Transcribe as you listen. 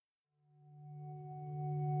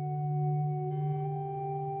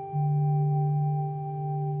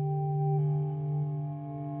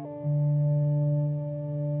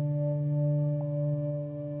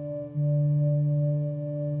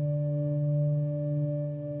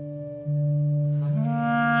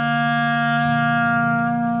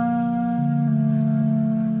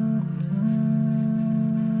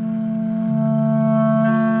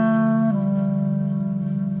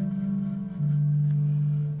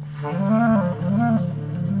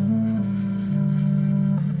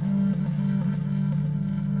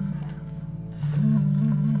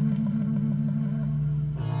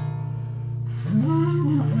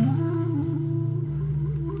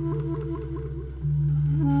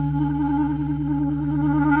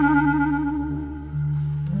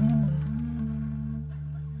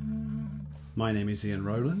My name is Ian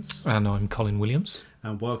Rowlands. And I'm Colin Williams.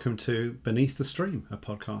 And welcome to Beneath the Stream, a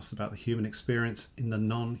podcast about the human experience in the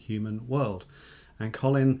non-human world. And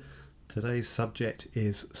Colin, today's subject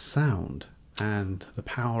is sound and the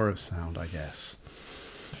power of sound, I guess.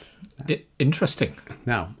 Interesting.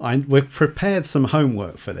 Now, we've prepared some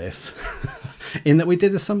homework for this, in that we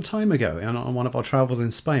did this some time ago on one of our travels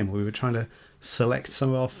in Spain, where we were trying to select some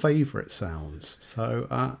of our favourite sounds. So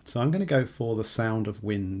I'm going to go for the sound of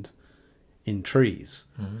wind in trees.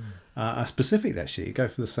 Specifically, actually, go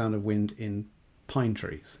for the sound of wind in pine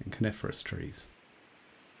trees, in coniferous trees.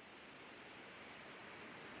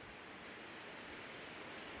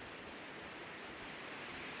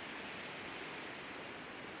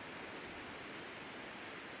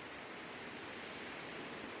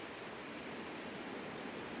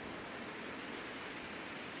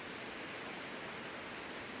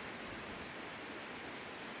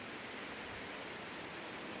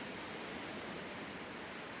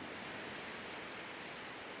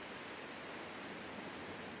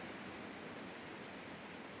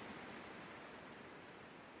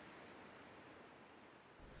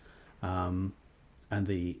 And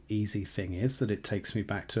the easy thing is that it takes me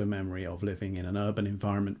back to a memory of living in an urban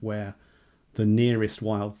environment where the nearest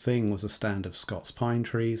wild thing was a stand of Scots pine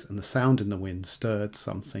trees, and the sound in the wind stirred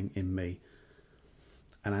something in me.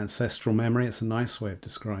 An ancestral memory, it's a nice way of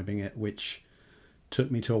describing it, which took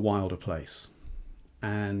me to a wilder place.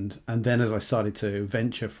 And then as I started to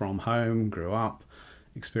venture from home, grew up,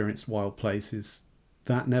 experienced wild places,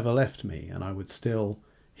 that never left me, and I would still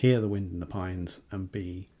hear the wind in the pines and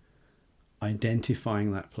be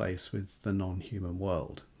identifying that place with the non-human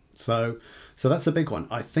world. So that's a big one.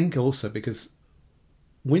 I think also because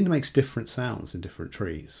wind makes different sounds in different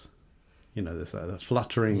trees. You know, there's the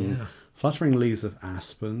fluttering leaves of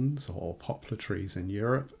aspens or poplar trees in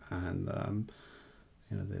Europe, and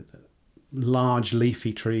the large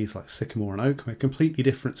leafy trees like sycamore and oak make a completely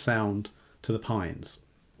different sound to the pines.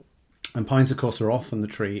 And pines, of course, are often the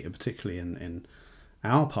tree, particularly in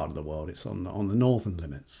our part of the world, it's on the northern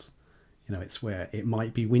limits. You know, it's where it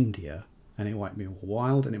might be windier and it might be more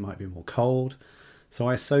wild and it might be more cold. So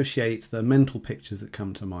I associate the mental pictures that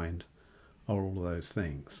come to mind are all of those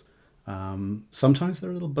things. Sometimes there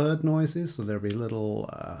are little bird noises, so there'll be little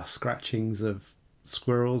scratchings of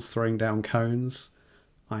squirrels throwing down cones.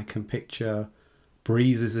 I can picture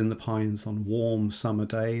breezes in the pines on warm summer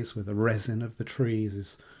days where the resin of the trees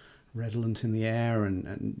is redolent in the air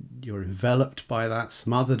and you're enveloped by that,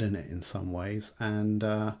 smothered in it in some ways. And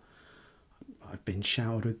I've been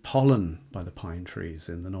showered with pollen by the pine trees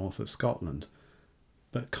in the north of Scotland,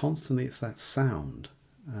 but constantly it's that sound.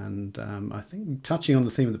 And I think, touching on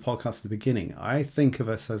the theme of the podcast at the beginning, I think of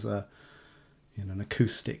us as an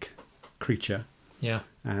acoustic creature. Yeah.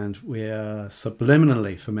 And we're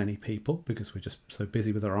subliminally, for many people, because we're just so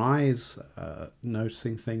busy with our eyes,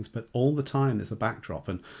 noticing things, but all the time there's a backdrop.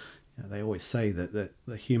 And they always say that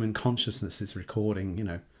the human consciousness is recording,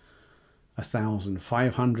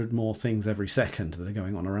 1,500 more things every second that are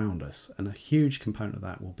going on around us, and a huge component of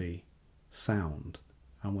that will be sound.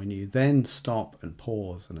 And when you then stop and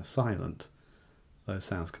pause and are silent, those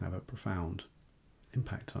sounds can have a profound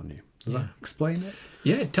impact on you. Does that explain it?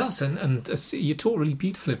 Yeah, it does. And you talk really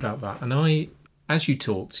beautifully about that. And as you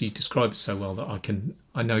talked, you describe it so well that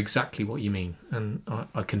I know exactly what you mean, and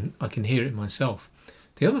I can hear it myself.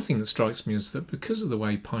 The other thing that strikes me is that because of the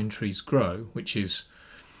way pine trees grow, which is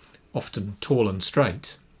often tall and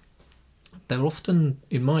straight, they're often,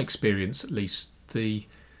 in my experience at least, the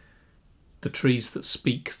trees that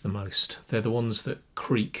speak the most. They're the ones that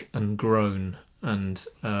creak and groan, and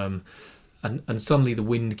suddenly the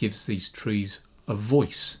wind gives these trees a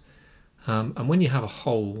voice. And when you have a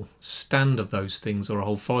whole stand of those things, or a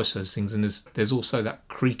whole forest of those things, and there's also that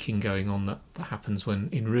creaking going on that happens when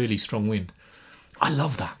in really strong wind. I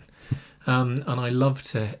love that, and I love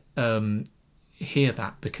to hear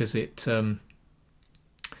that because it,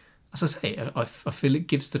 as I say, I feel it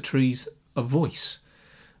gives the trees a voice.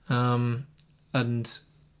 And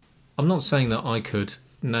I'm not saying that I could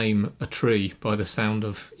name a tree by the sound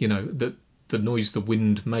of, the noise the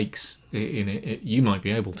wind makes in it. You might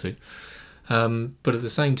be able to. But at the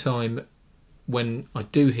same time, when I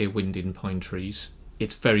do hear wind in pine trees,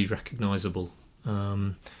 it's very recognisable.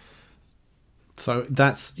 So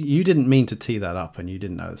you didn't mean to tee that up, and you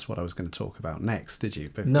didn't know that's what I was going to talk about next, did you?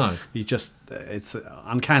 But no. It's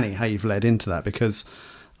uncanny how you've led into that, because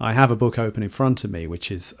I have a book open in front of me, which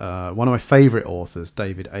is one of my favourite authors,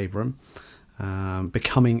 David Abram.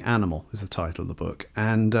 Becoming Animal is the title of the book.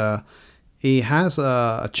 And he has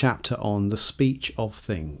a chapter on the speech of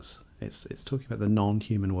things. It's talking about the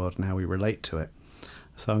non-human world and how we relate to it.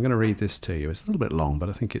 So I'm going to read this to you. It's a little bit long, but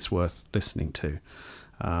I think it's worth listening to.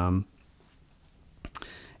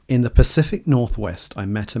 In the Pacific Northwest, I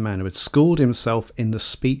met a man who had schooled himself in the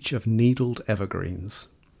speech of needled evergreens.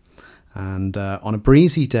 And on a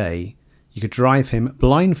breezy day, you could drive him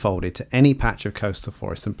blindfolded to any patch of coastal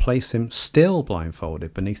forest and place him still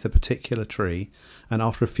blindfolded beneath a particular tree. And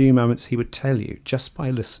after a few moments, he would tell you, just by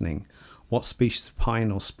listening, what species of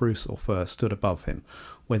pine or spruce or fir stood above him,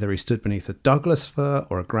 whether he stood beneath a Douglas fir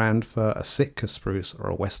or a grand fir, a Sitka spruce or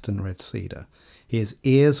a western red cedar. His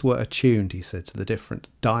ears were attuned, he said, to the different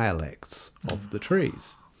dialects of the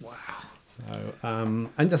trees. Wow. So,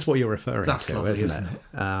 and that's what you're referring That's to, lovely, isn't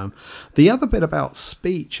it? The other bit about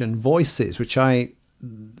speech and voices, which I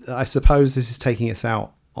suppose this is taking us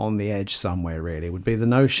out on the edge somewhere, really, would be the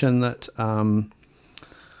notion that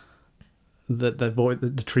that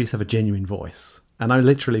the trees have a genuine voice. And I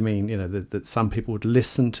literally mean, that some people would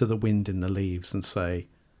listen to the wind in the leaves and say,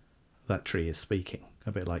 that tree is speaking,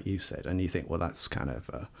 a bit like you said. And you think, well, that's kind of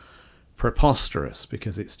preposterous,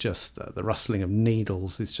 because it's just the rustling of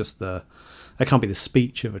needles. It's just it can't be the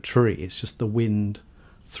speech of a tree. It's just the wind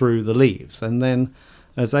through the leaves. And then,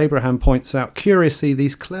 as Abraham points out, curiously,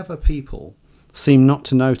 these clever people seem not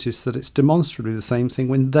to notice that it's demonstrably the same thing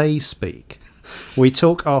when they speak. We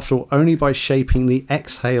talk, after all, only by shaping the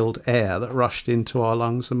exhaled air that rushed into our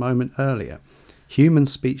lungs a moment earlier. Human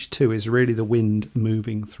speech, too, is really the wind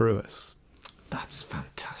moving through us. That's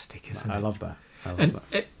fantastic, isn't it? I love that.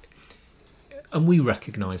 And we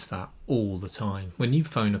recognise that all the time. When you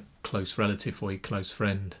phone a close relative or a close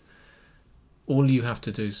friend, all you have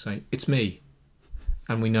to do is say, "It's me,"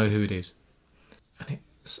 and we know who it is. And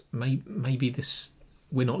it's maybe this,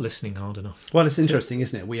 we're not listening hard enough. Well, it's interesting,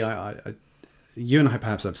 isn't it? You and I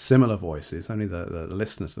perhaps have similar voices. Only the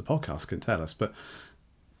listeners to the podcast can tell us, but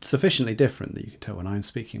sufficiently different that you can tell when I'm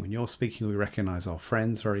speaking, when you're speaking. We recognise our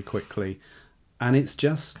friends very quickly, and it's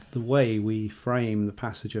just the way we frame the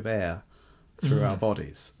passage of air through our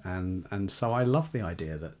bodies. And so I love the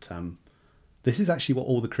idea that this is actually what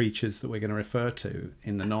all the creatures that we're going to refer to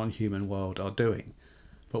in the non-human world are doing,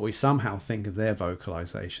 but we somehow think of their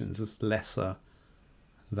vocalizations as lesser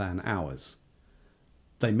than ours.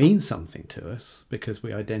 They mean something to us because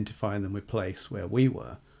we identify them with place where we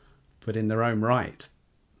were, but in their own right,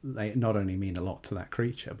 they not only mean a lot to that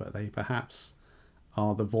creature, but they perhaps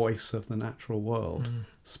are the voice of the natural world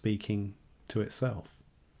speaking to itself.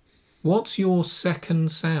 What's your second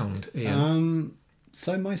sound, Ian?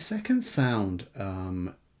 So my second sound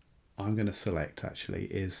I'm going to select, actually,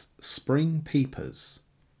 is spring peepers,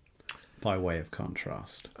 by way of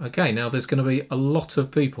contrast. Okay, now there's going to be a lot of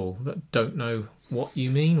people that don't know what you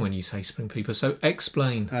mean when you say spring peepers, so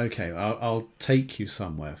explain. Okay, I'll take you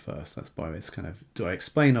somewhere first. That's by it's kind of, do I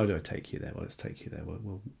explain or do I take you there? Well, let's take you there.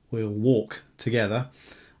 We'll walk together,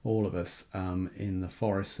 all of us, in the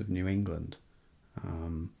forests of New England.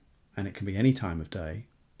 And it can be any time of day,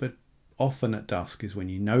 but often at dusk is when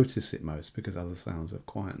you notice it most because other sounds have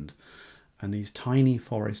quietened. And these tiny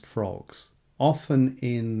forest frogs, often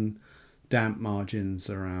in damp margins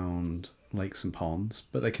around lakes and ponds,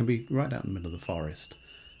 but they can be right out in the middle of the forest,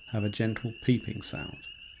 have a gentle peeping sound.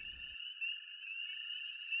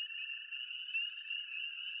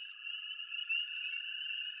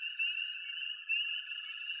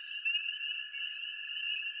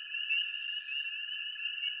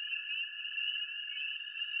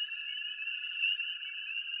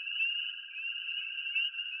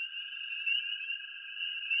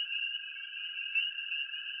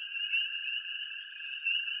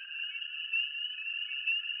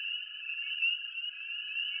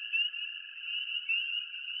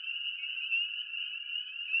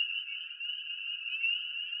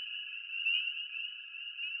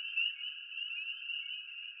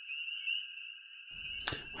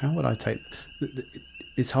 How would I take...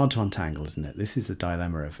 It's hard to untangle, isn't it? This is the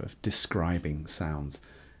dilemma of describing sounds,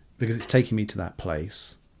 because it's taking me to that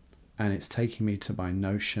place, and it's taking me to my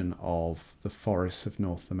notion of the forests of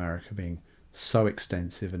North America being so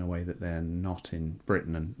extensive in a way that they're not in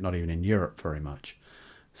Britain and not even in Europe very much.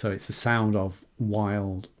 So it's a sound of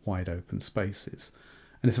wild, wide open spaces.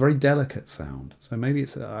 And it's a very delicate sound. So maybe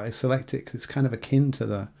I select it because it's kind of akin to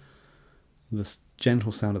the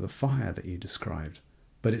gentle sound of the fire that you described.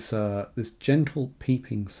 But it's this gentle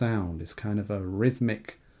peeping sound is kind of a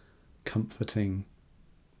rhythmic, comforting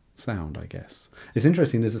sound, I guess. It's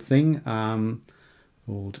interesting. There's a thing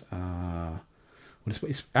called...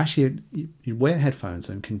 it's actually, you wear headphones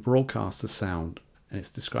and can broadcast the sound, and it's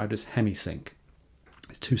described as hemisync.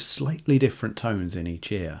 It's two slightly different tones in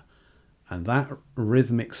each ear, and that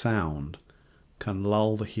rhythmic sound can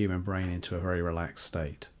lull the human brain into a very relaxed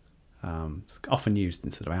state. It's often used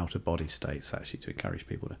in sort of out-of-body states, actually, to encourage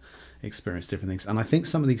people to experience different things. And I think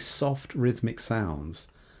some of these soft rhythmic sounds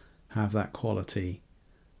have that quality.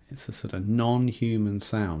 It's a sort of non-human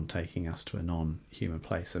sound taking us to a non-human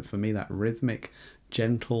place. And for me, that rhythmic,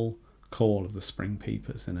 gentle call of the spring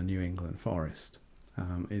peepers in a New England forest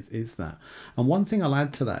is that. And one thing I'll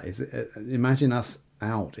add to that is, imagine us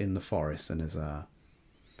out in the forest, and there's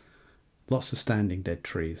lots of standing dead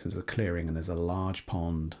trees. There's a clearing, and there's a large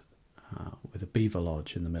pond with a beaver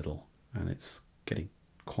lodge in the middle, and it's getting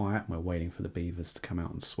quiet, and we're waiting for the beavers to come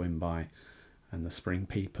out and swim by, and the spring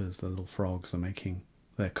peepers, the little frogs, are making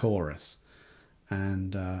their chorus.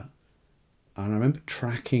 And I remember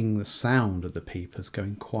tracking the sound of the peepers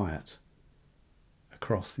going quiet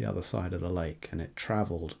across the other side of the lake, and it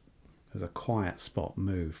travelled. There was a quiet spot,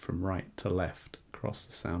 moved from right to left across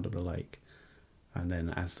the sound of the lake, and then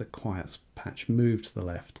as the quiet patch moved to the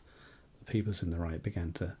left, the peepers in the right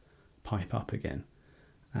began to pipe up again.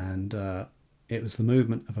 And it was the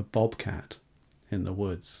movement of a bobcat in the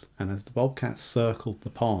woods, and as the bobcat circled the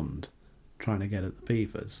pond trying to get at the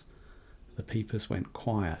beavers, the peepers went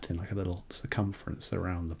quiet in like a little circumference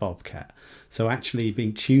around the bobcat. So actually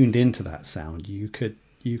being tuned into that sound, you could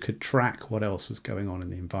track what else was going on in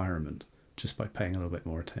the environment just by paying a little bit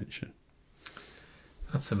more attention.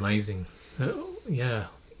 That's amazing. Yeah,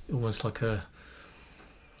 almost like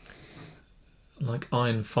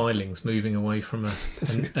iron filings moving away from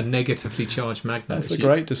a negatively charged magnet. That's a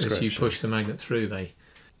great description. As you push the magnet through,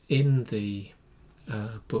 in the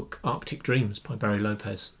book Arctic Dreams by Barry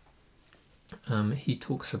Lopez, he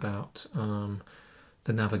talks about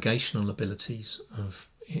the navigational abilities of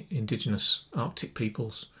indigenous Arctic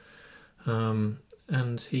peoples,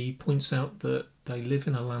 and he points out that they live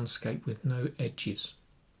in a landscape with no edges.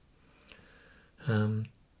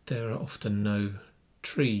 There are often no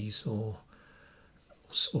trees or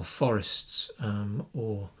forests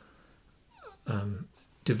or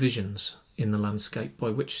divisions in the landscape by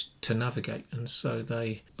which to navigate, and so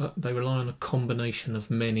they rely on a combination of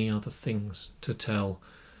many other things to tell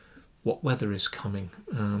what weather is coming,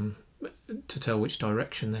 to tell which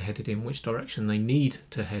direction they're headed in, which direction they need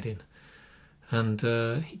to head in. And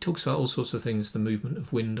he talks about all sorts of things: the movement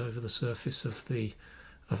of wind over the surface of the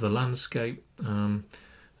landscape,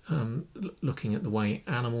 looking at the way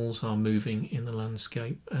animals are moving in the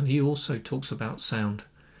landscape, and he also talks about sound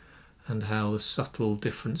and how the subtle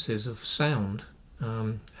differences of sound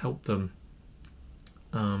help them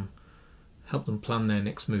plan their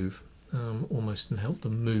next move, almost, and help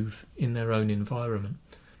them move in their own environment.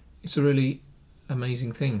 It's a really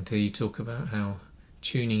amazing thing to talk about how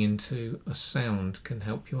tuning into a sound can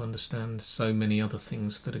help you understand so many other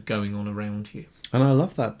things that are going on around you. And I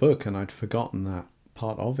love that book, and I'd forgotten that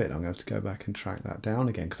part of it. I'm going to have to go back and track that down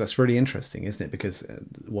again, because that's really interesting, isn't it? Because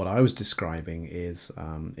what I was describing is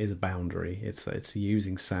a boundary. It's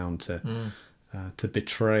using sound to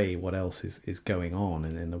betray what else is going on,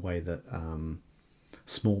 and in the way that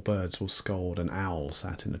small birds will scold an owl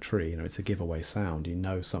sat in a tree. It's a giveaway sound.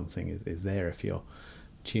 Something is there if you're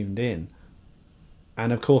tuned in.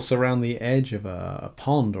 And of course, around the edge of a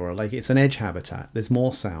pond or a lake, it's an edge habitat. There's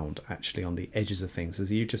more sound actually on the edges of things, as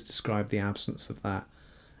you just described the absence of that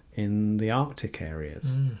in the Arctic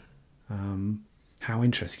areas. How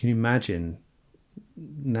interesting. Can you imagine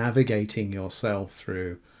navigating yourself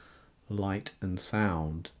through light and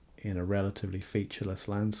sound in a relatively featureless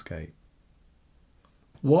landscape?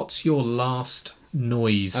 What's your last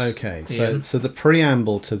noise? Okay, so the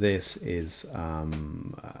preamble to this is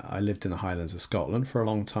I lived in the Highlands of Scotland for a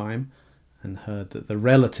long time and heard that the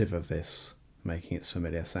relative of this making its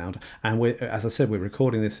familiar sound, and as I said, we're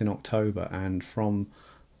recording this in October, and from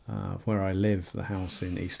where I live, the house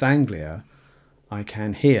in East Anglia, I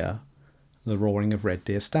can hear the roaring of red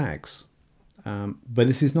deer stags. But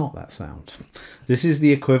this is not that sound. This is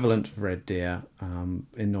the equivalent of red deer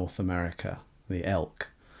in North America, the elk.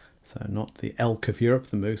 So not the elk of Europe,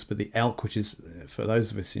 the moose, but the elk, which is, for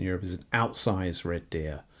those of us in Europe, is an outsized red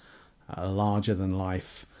deer, a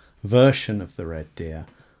larger-than-life version of the red deer,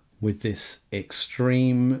 with this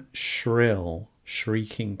extreme, shrill,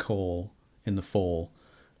 shrieking call in the fall,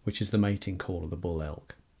 which is the mating call of the bull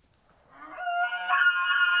elk.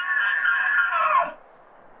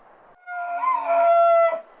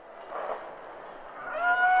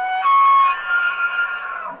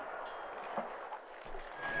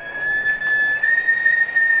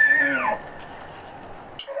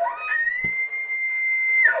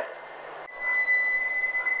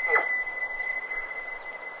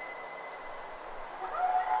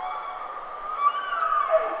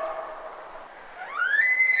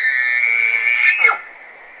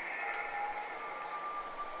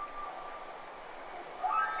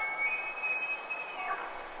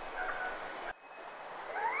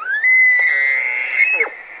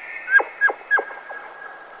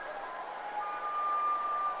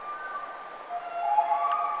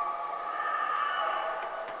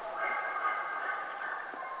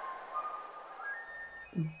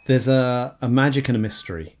 There's a magic and a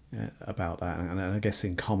mystery about that, and I guess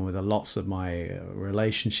in common with lots of my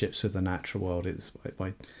relationships with the natural world is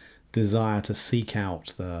my desire to seek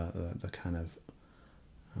out the kind of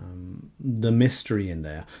the mystery in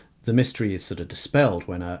there. The mystery is sort of dispelled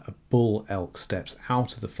when a bull elk steps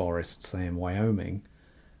out of the forest, say in Wyoming,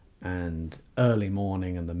 and early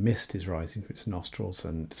morning, and the mist is rising from its nostrils,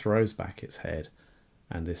 and throws back its head,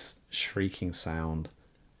 and this shrieking sound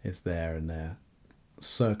is there, and they're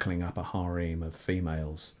circling up a harem of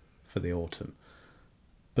females for the autumn.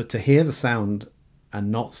 But to hear the sound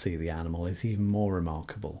and not see the animal is even more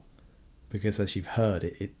remarkable, because as you've heard,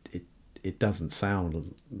 it doesn't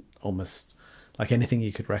sound almost like anything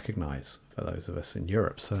you could recognise for those of us in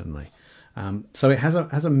Europe, certainly. So it has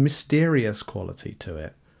a mysterious quality to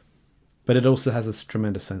it, but it also has a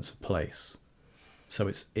tremendous sense of place. So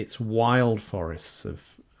it's wild forests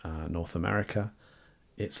of North America.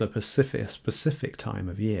 It's a specific time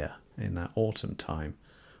of year, in that autumn time,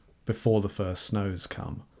 before the first snows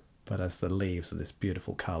come, but as the leaves are this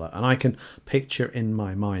beautiful colour. And I can picture in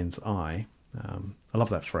my mind's eye, I love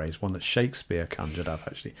that phrase, one that Shakespeare conjured up,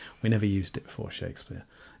 actually. We never used it before Shakespeare.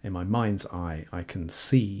 In my mind's eye, I can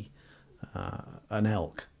see an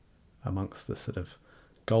elk amongst the sort of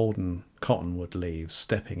golden cottonwood leaves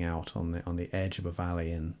stepping out on the edge of a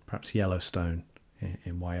valley in perhaps Yellowstone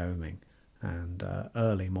in Wyoming. And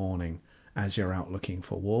early morning, as you're out looking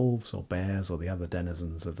for wolves or bears or the other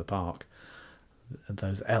denizens of the park,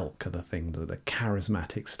 those elk are the things, the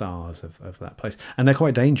charismatic stars of that place. And they're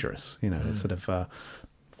quite dangerous, It's sort of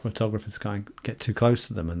photographers can't get too close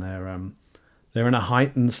to them, and they're in a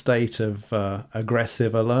heightened state of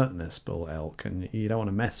aggressive alertness, bull elk, and you don't want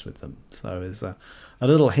to mess with them. So there's a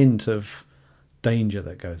little hint of danger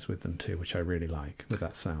that goes with them too, which I really like with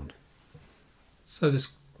that sound. So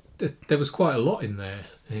there was quite a lot in there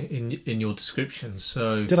in your description.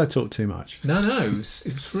 So did I talk too much? No, it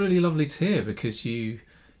was really lovely to hear, because you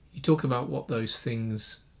talk about what those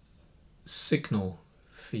things signal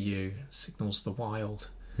for you. Signals the wild,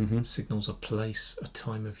 signals a place, a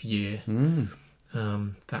time of year.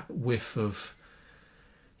 That whiff of,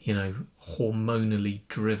 hormonally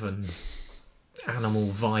driven animal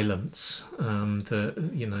violence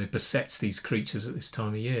that besets these creatures at this time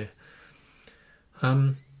of year.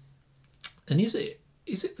 And is it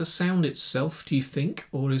the sound itself, do you think,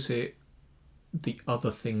 or is it the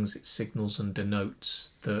other things it signals and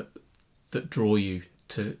denotes that draw you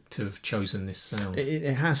to have chosen this sound?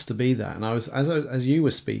 It has to be that. And I was as you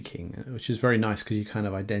were speaking, which is very nice, because you kind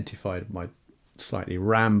of identified my slightly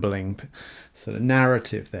rambling sort of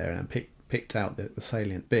narrative there, and picked out the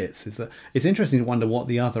salient bits. Is that it's interesting to wonder what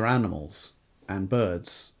the other animals and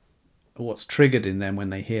birds, what's triggered in them when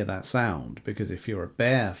they hear that sound. Because if you're a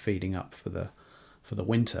bear feeding up for the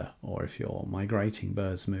winter, or if you're migrating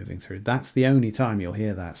birds moving through, that's the only time you'll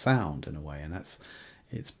hear that sound in a way, and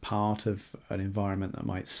it's part of an environment that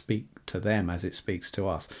might speak to them as it speaks to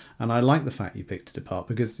us. And I like the fact you picked it apart,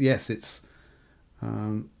 because yes, it's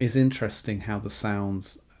interesting how the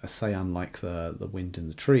sounds, say, unlike the wind in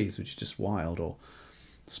the trees, which is just wild, or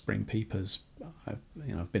spring peepers. I've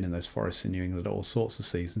been in those forests in New England at all sorts of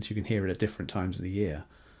seasons. You can hear it at different times of the year,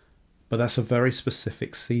 but that's a very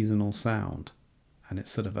specific seasonal sound, and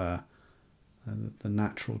it's sort of the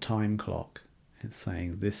natural time clock. It's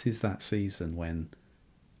saying this is that season when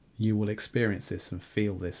you will experience this and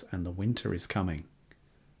feel this, and the winter is coming,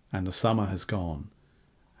 and the summer has gone,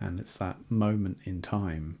 and it's that moment in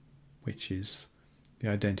time which is the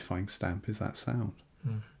identifying stamp, is that sound.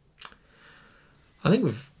 I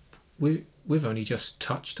think we've only just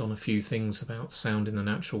touched on a few things about sound in the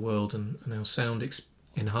natural world, and how sound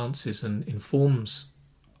enhances and informs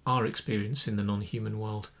our experience in the non-human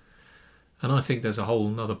world. And I think there's a whole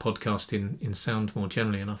another podcast in sound more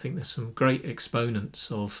generally, and I think there's some great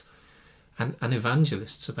exponents of and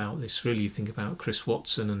evangelists about this. Really, you think about Chris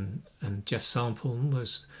Watson and Jeff Sample, and all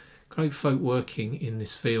those great folk working in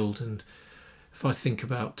this field. And if I think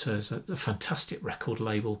about a fantastic record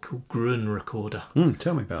label called Gruen Recorder.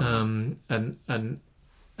 Tell me about that.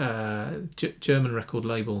 German record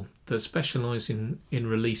label that specialise in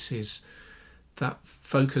releases that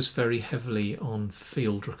focus very heavily on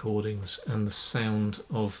field recordings and the sound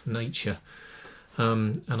of nature.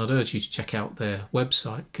 And I'd urge you to check out their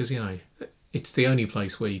website, because it's the only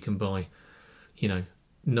place where you can buy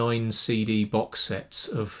 9 CD box sets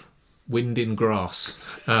of Wind in Grass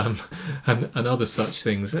and other such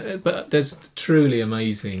things. But there's truly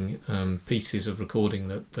amazing pieces of recording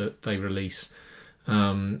that they release,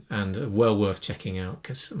 and well worth checking out,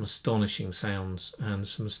 because some astonishing sounds and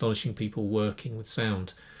some astonishing people working with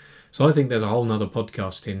sound. So I think there's a whole nother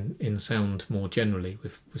podcast in sound more generally.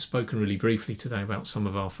 We've spoken really briefly today about some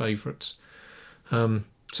of our favourites.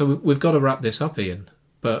 So we've got to wrap this up, Ian.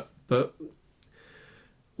 But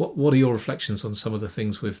what are your reflections on some of the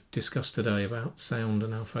things we've discussed today about sound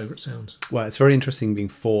and our favourite sounds? Well, it's very interesting being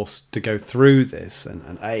forced to go through this and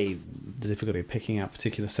the difficulty of picking out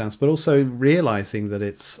particular sounds, but also realising that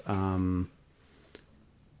it's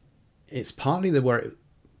partly where it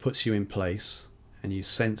puts you in place and you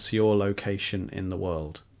sense your location in the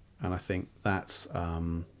world. And I think that's,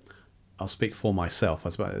 I'll speak for myself.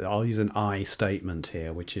 I'll use an I statement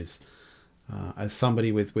here, which is, as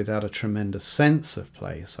somebody without a tremendous sense of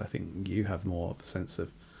place, I think you have more of a sense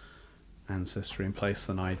of ancestry in place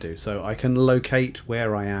than I do. So I can locate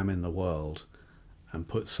where I am in the world and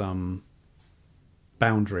put some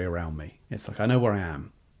boundary around me. It's like I know where I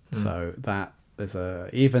am. So that there's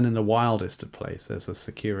even in the wildest of places, there's a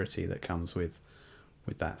security that comes with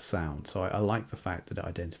that sound. So I like the fact that it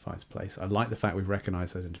identifies place. I like the fact we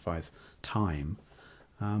recognise it identifies time.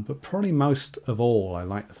 But probably most of all, I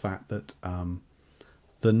like the fact that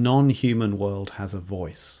the non-human world has a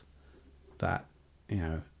voice, that,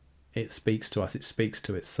 it speaks to us, it speaks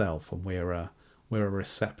to itself, and we're a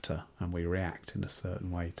receptor, and we react in a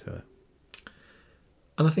certain way to it.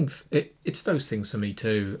 And I think it's those things for me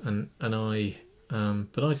too, and I,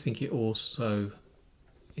 but I think it's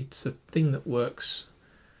a thing that works.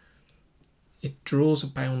 It draws a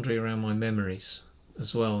boundary around my memories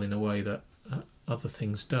as well in a way that other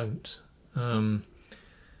things don't, and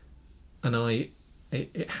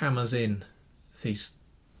it hammers in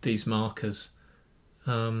these markers,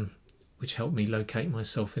 which help me locate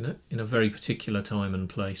myself in a very particular time and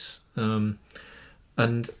place.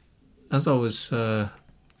 And as I was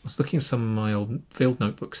looking at some of my old field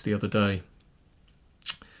notebooks the other day,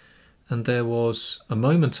 and there was a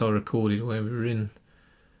moment I recorded where we were in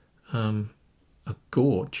a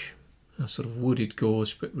gorge, a sort of wooded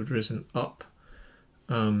gorge, but we'd risen up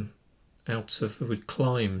we'd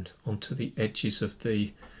climbed onto the edges of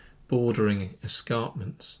the bordering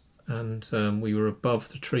escarpments, and we were above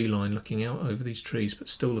the tree line looking out over these trees, but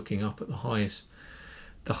still looking up at the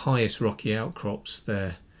highest rocky outcrops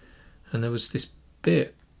there. And there was this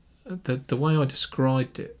bit, the way I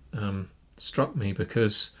described it struck me,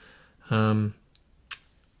 because I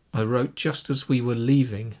wrote, just as we were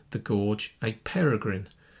leaving the gorge, a peregrine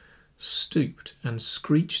stooped and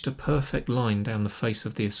screeched a perfect line down the face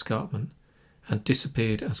of the escarpment and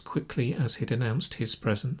disappeared as quickly as he'd announced his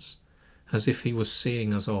presence, as if he was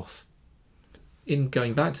seeing us off. In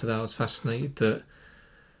going back to that, I was fascinated that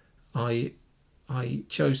I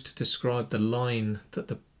chose to describe the line that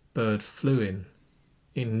the bird flew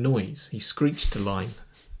in noise. He screeched a line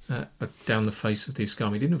down the face of the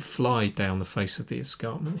escarpment. He didn't fly down the face of the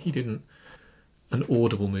escarpment. He didn't an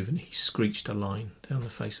audible movement. He screeched a line down the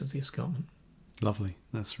face of the escarpment. Lovely.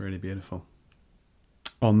 That's really beautiful.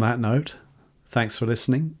 On that note, thanks for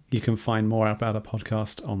listening. You can find more about our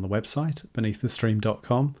podcast on the website,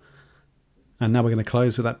 beneaththestream.com. And now we're going to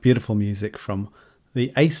close with that beautiful music from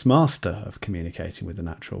the ace master of communicating with the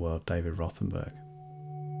natural world, David Rothenberg.